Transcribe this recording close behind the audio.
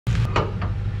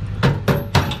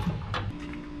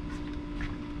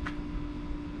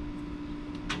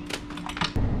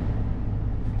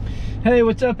Hey,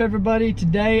 what's up everybody?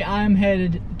 Today I'm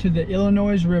headed to the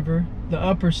Illinois River, the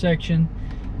upper section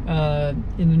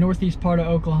in the northeast part of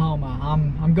Oklahoma.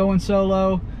 I'm going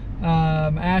solo.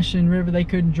 Ashland River, they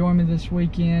couldn't join me this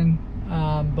weekend,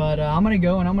 but I'm gonna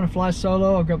go and I'm gonna fly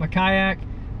solo. I've got my kayak,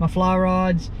 my fly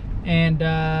rods, and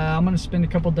I'm gonna spend a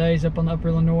couple days up on the upper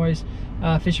Illinois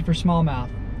fishing for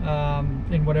smallmouth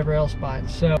and whatever else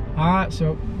bites. So alright,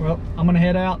 so well, I'm gonna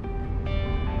head out.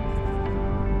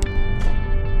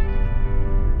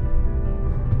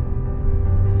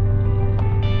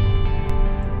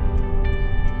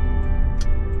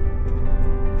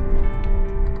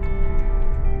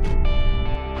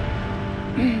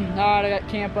 Alright, I got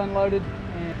camp unloaded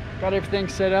and got everything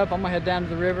set up. I'm gonna head down to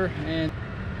the river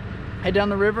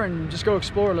and just go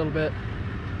explore a little bit.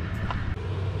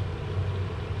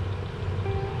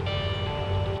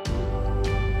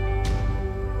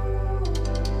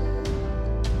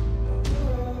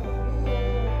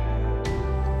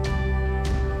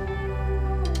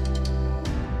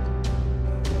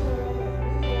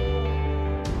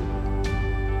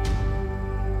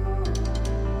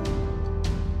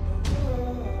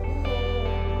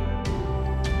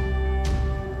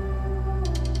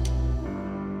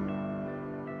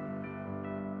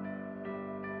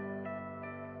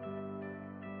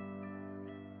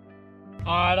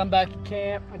 Alright, I'm back at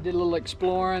camp. I did a little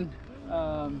exploring,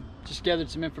 just gathered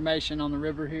some information on the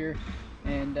river here,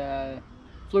 and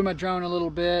flew my drone a little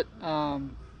bit.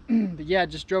 But yeah,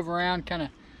 just drove around, kind of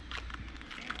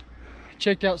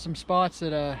checked out some spots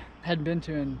that I hadn't been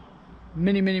to in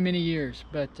many years.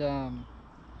 But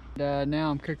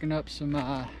now I'm cooking up some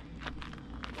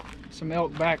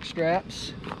elk back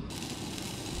straps.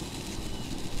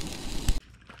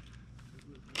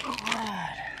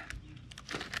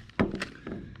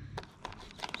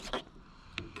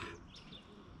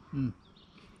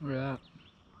 Look at that.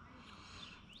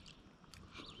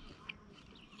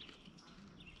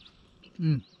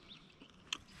 In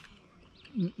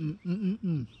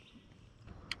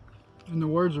the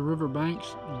words of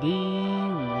Riverbanks,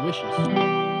 delicious.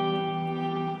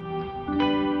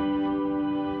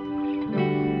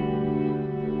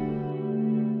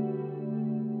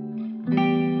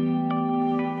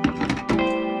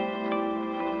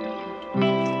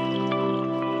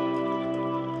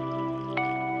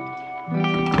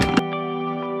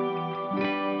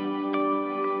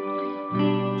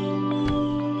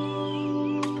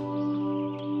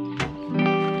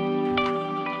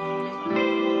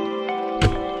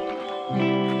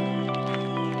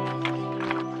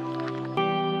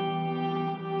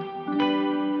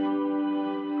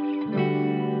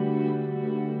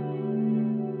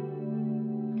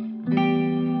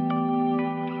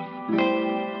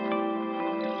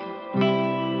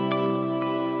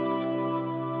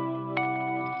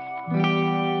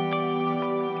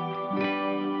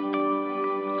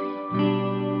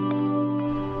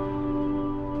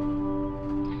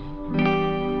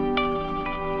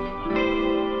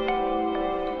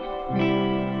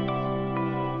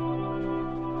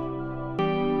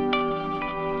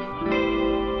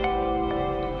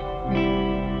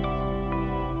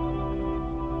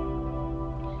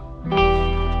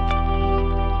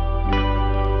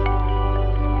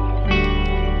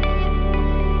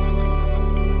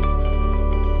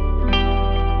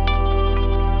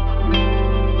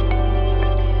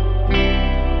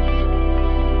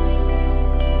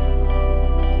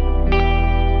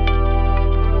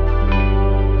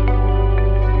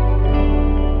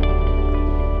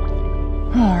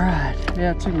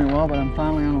 Yeah, it took me a while, but I'm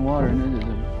finally on the water, and it is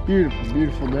a beautiful,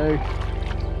 beautiful day.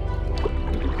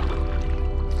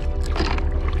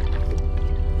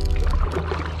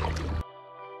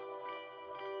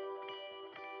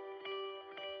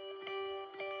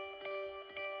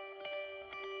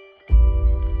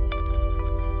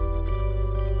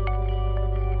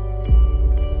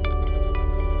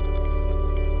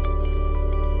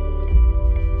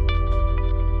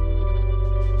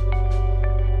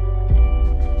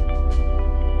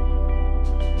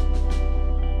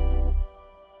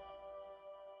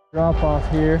 Drop off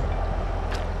here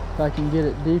if I can get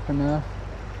it deep enough.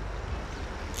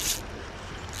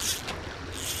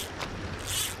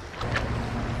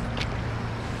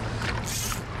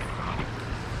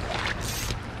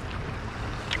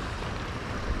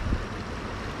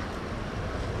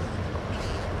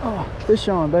 Oh, fish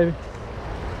on, baby.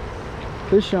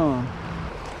 Fish on.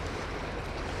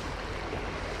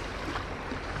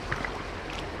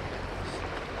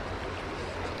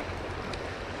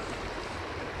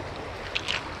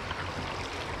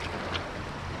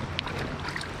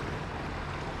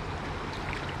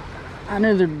 I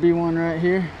knew there'd be one right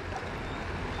here.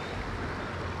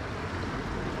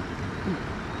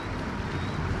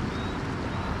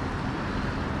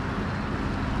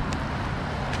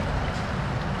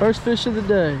 First fish of the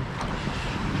day.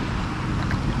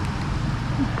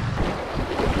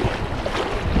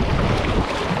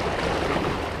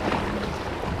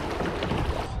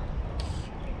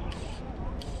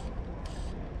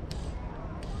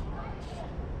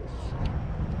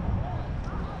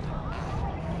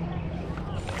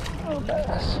 Oh,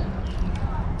 bass.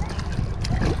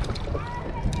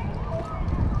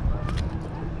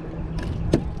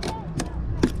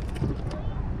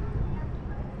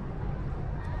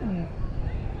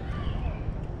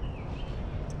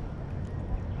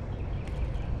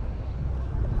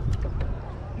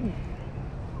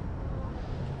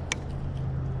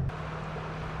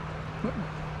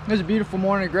 It was a beautiful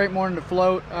morning, a great morning to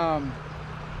float.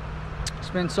 It's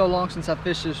been so long since I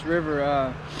fished this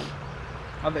river.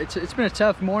 It's been a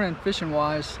tough morning fishing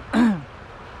wise, but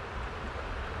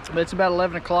it's about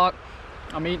 11 o'clock.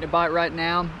 I'm eating a bite right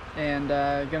now and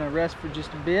gonna rest for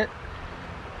just a bit,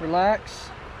 relax,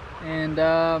 and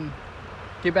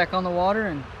get back on the water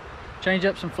and change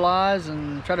up some flies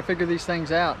and try to figure these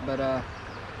things out. But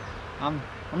I'm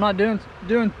not doing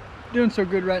so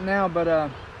good right now, but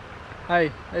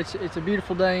hey, it's a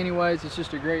beautiful day anyways. It's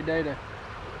just a great day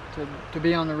to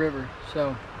be on the river.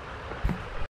 So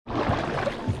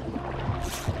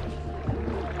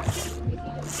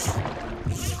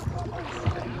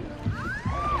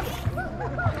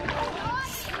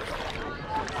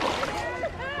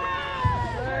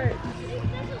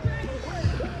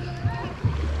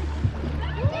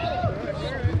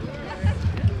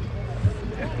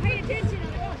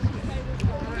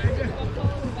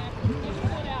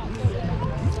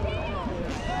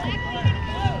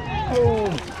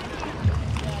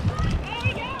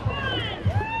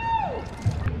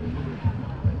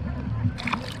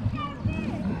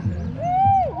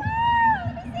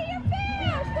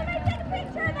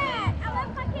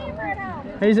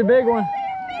he's a big one.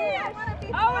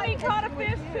 Oh, and he caught a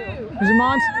fish too. He's a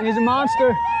monster. He's a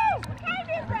monster.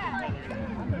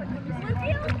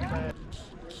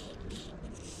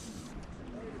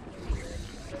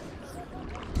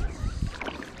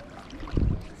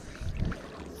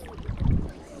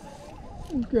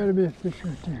 There's gotta be a fish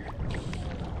right there.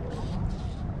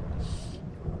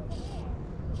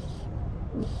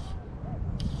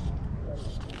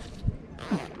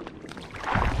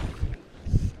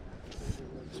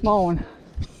 Small one.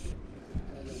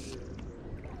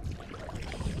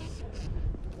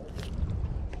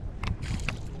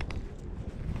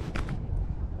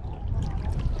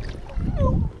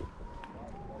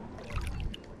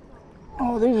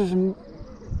 Oh, these are some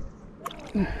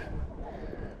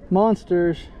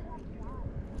monsters.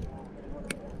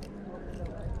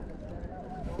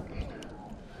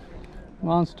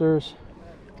 Monsters.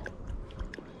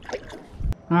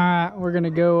 All right, we're gonna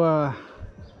go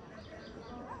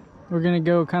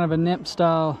kind of a nymph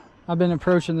style. I've been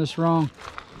approaching this wrong.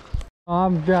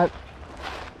 I've got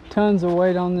tons of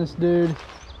weight on this dude,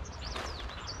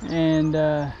 and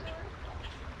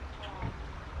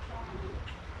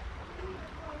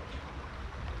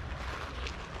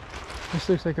this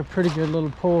looks like a pretty good little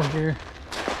pull here.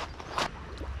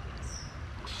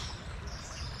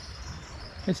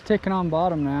 It's ticking on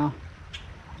bottom now.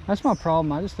 That's my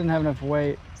problem. I just didn't have enough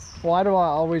weight. Why do I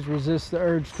always resist the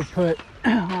urge to put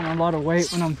on a lot of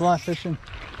weight when I'm fly fishing?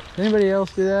 Does anybody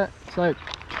else do that? It's like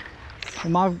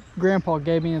when my grandpa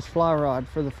gave me his fly rod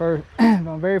for the first,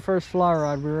 my very first fly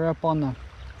rod. We were up on the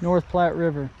North Platte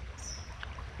River,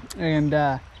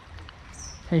 and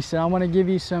he said, "I want to give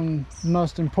you some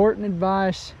most important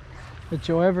advice that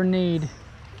you'll ever need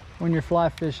when you're fly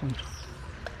fishing."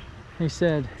 He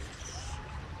said,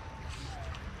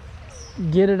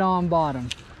 "Get it on bottom."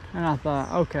 And I thought,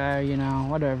 okay, you know,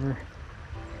 whatever.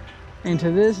 And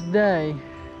to this day,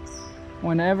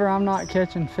 whenever I'm not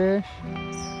catching fish,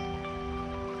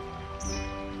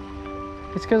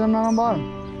 it's because I'm not on bottom.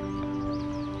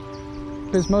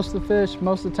 Because most of the fish,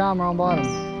 most of the time, are on bottom.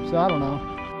 So I don't know.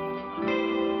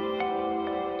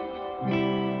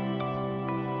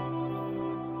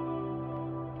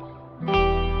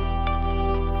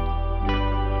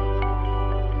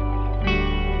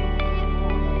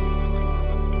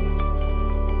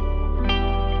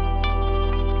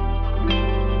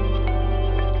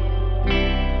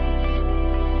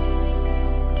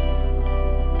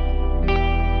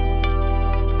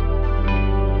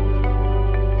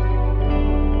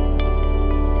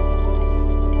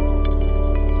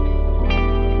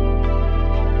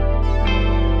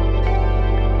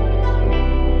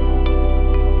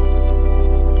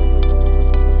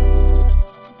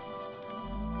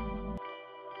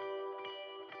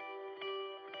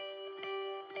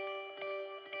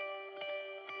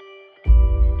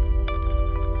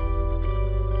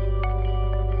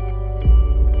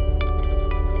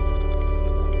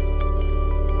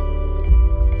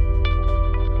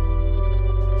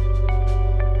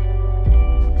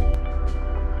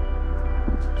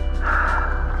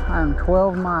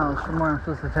 12 miles from where I'm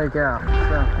supposed to take out.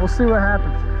 So we'll see what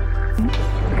happens.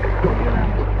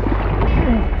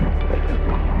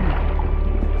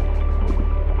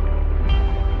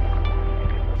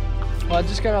 Well, I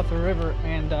just got off the river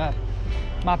and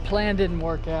my plan didn't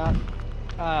work out.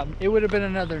 It would have been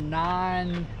another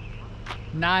nine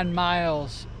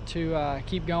miles to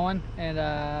keep going, and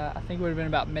I think it would have been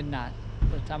about midnight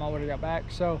by the time I would have got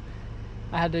back. So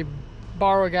I had to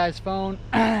borrow a guy's phone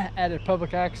at a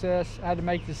public access. I had to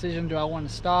make the decision: do I want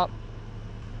to stop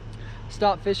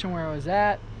fishing where I was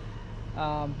at,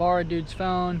 borrow a dude's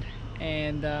phone,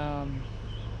 and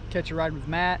catch a ride with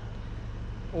Matt,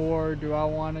 or do I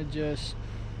want to just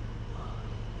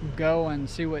go and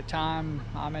see what time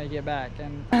I may get back?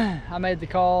 And I made the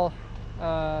call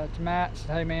to Matt,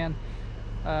 said, hey man,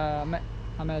 I'm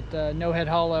at No Head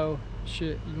Hollow.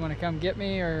 You want to come get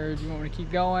me, or do you want me to keep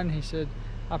going? He said,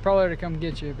 I probably ought to come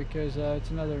get you because it's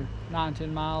another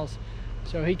 9-10 miles.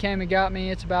 So he came and got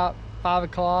me. It's about 5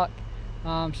 o'clock.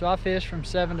 So I fished from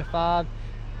 7 to 5.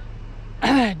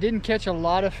 Didn't catch a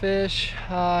lot of fish.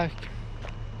 I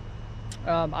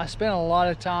spent a lot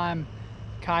of time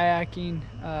kayaking.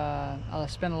 I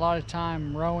spent a lot of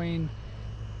time rowing,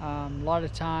 a lot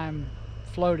of time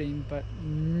floating, but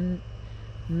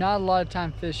not a lot of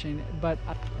time fishing. But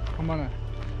I'm gonna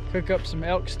cook up some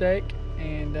elk steak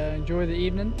and enjoy the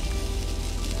evening.